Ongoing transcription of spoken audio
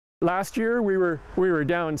Last year we were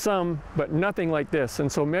down some, but nothing like this,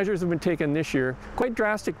 and so measures have been taken this year, quite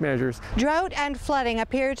drastic measures. Drought and flooding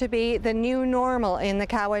appear to be the new normal in the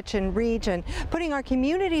Cowichan region, putting our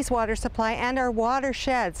community's water supply and our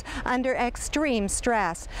watersheds under extreme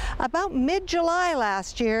stress. About mid-July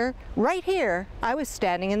last year, right here, I was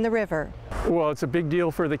standing in the river. Well, it's a big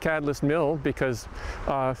deal for the catalyst mill because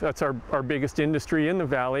that's our biggest industry in the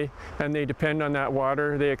valley, and they depend on that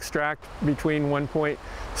water. They extract between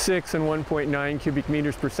 1.6 and 1.9 cubic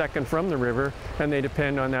meters per second from the river, and they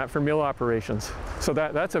depend on that for mill operations. So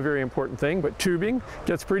that's a very important thing. But tubing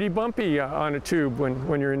gets pretty bumpy on a tube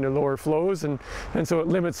when you're in the lower flows, and so it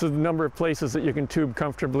limits the number of places that you can tube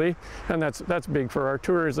comfortably, and that's big for our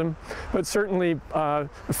tourism. But certainly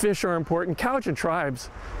fish are important. Cowichan tribes,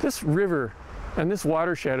 this river and this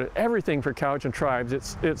watershed, everything for Cowichan tribes.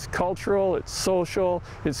 It's cultural, it's social,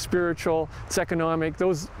 it's spiritual, it's economic.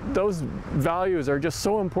 Those values are just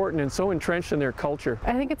so important and so entrenched in their culture.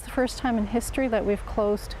 I think it's the first time in history that we've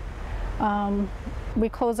closed. We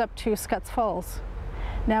close up to Scott's Falls.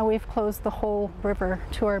 Now we've closed the whole river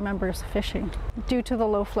to our members fishing. Due to the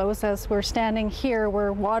low flows, as we're standing here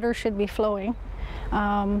where water should be flowing,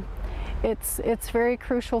 it's very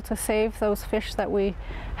crucial to save those fish that we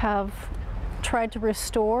have tried to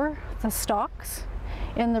restore the stocks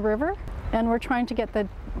in the river, and we're trying to get the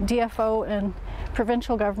DFO and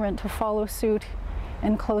provincial government to follow suit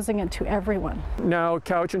in closing it to everyone. Now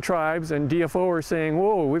Cowichan tribes and DFO are saying,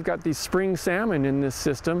 whoa, we've got these spring salmon in this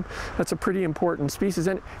system. That's a pretty important species,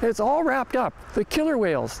 and it's all wrapped up. The killer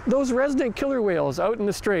whales, those resident killer whales out in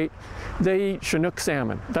the strait, they eat Chinook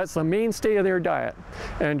salmon. That's the mainstay of their diet.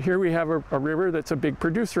 And here we have a river that's a big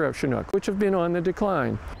producer of Chinook, which have been on the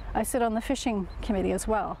decline. I sit on the fishing committee as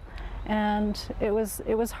well, and it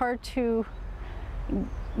was hard to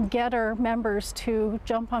get our members to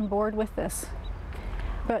jump on board with this.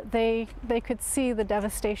 But they could see the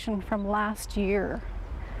devastation from last year.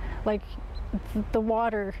 Like, the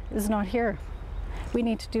water is not here. We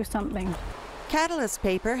need to do something. Catalyst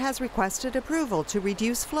Paper has requested approval to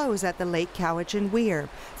reduce flows at the Lake Cowichan Weir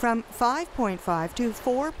from 5.5 to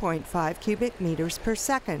 4.5 cubic meters per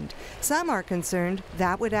second. Some are concerned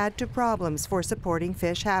that would add to problems for supporting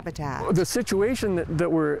fish habitat. The situation that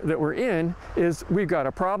we're in is we've got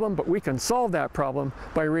a problem, but we can solve that problem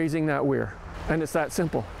by raising that weir. And it's that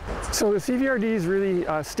simple. So the CVRD's really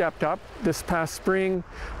stepped up. This past spring,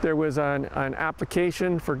 there was an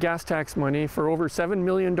application for gas tax money for over $7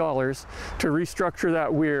 million to restructure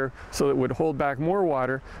that weir so it would hold back more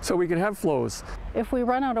water so we can have flows. If we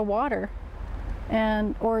run out of water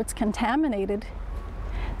or it's contaminated,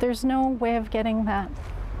 there's no way of getting that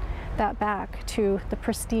back to the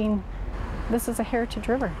pristine. This is a heritage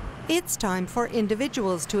river. It's time for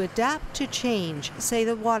individuals to adapt to change, say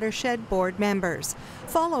the Watershed Board members.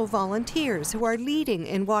 Follow volunteers who are leading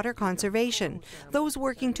in water conservation, those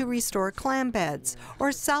working to restore clam beds,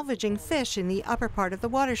 or salvaging fish in the upper part of the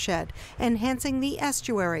watershed, enhancing the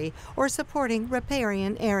estuary, or supporting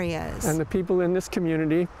riparian areas. And the people in this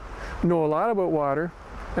community know a lot about water,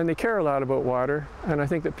 and they care a lot about water, and I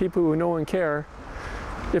think that people who know and care,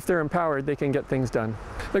 if they're empowered, they can get things done.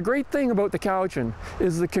 The great thing about the Cowichan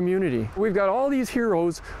is the community. We've got all these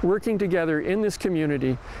heroes working together in this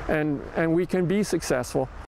community, and we can be successful.